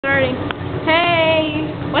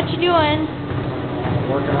What you doing?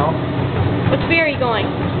 Working out. What speed are you going? 8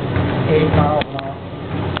 miles an hour.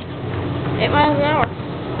 8 miles an hour.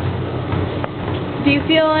 Do you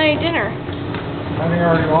feel like dinner? I think I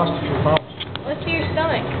already lost a few pounds. Let's see your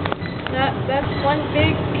stomach. That's one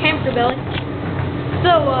big hamster belly.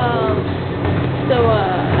 So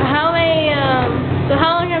how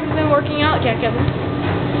long have you been working out, Jack Evans?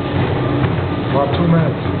 About 2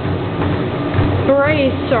 minutes. Great,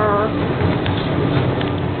 sir.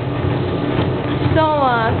 So,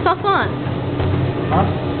 Sansan. Huh?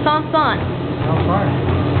 Sansan. I'm fine.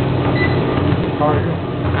 How are you?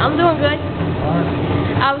 I'm doing good.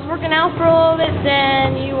 Alright. I was working out for a little bit,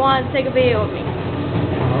 then you wanted to take a video of me.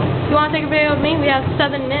 You want to take a video of me? We have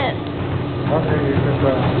 7 minutes. Okay, you can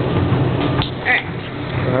Alright.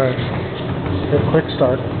 Alright. Good quick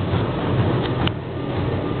start.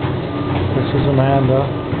 This is Amanda.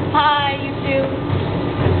 Hi, YouTube.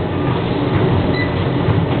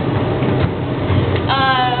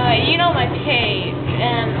 You know my page,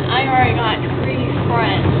 and I already got 3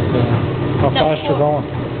 friends. Yeah. How fast you going?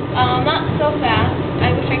 Not so fast.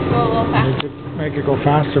 I wish I could go a little faster. Make it go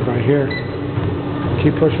faster by here.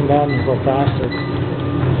 Keep pushing down and go faster.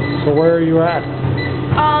 So where are you at?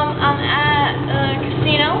 I'm at a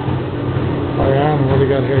casino. Oh yeah, and what do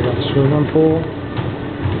you got here? You got a swimming pool.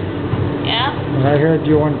 Yeah. And I heard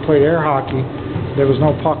you wanted to play air hockey. There was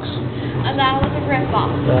no pucks. And that was a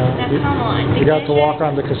rip-off. That's online. You got to walk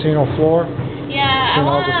on the casino floor? Yeah, In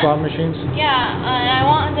all the slot machines? Yeah, and I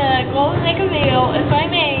wanted to go and make a video, if I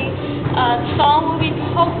may. The song will be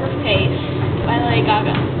Poker Face by Lady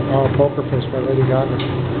Gaga. Oh, Poker Face by Lady Gaga.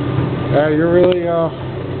 Yeah, you're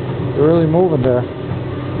really moving there.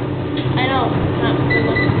 I know. Not good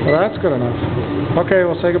enough. Well, that's good enough. Okay,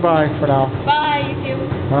 we'll say goodbye for now. Bye, YouTube.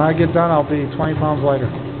 When I get done, I'll be 20 pounds lighter.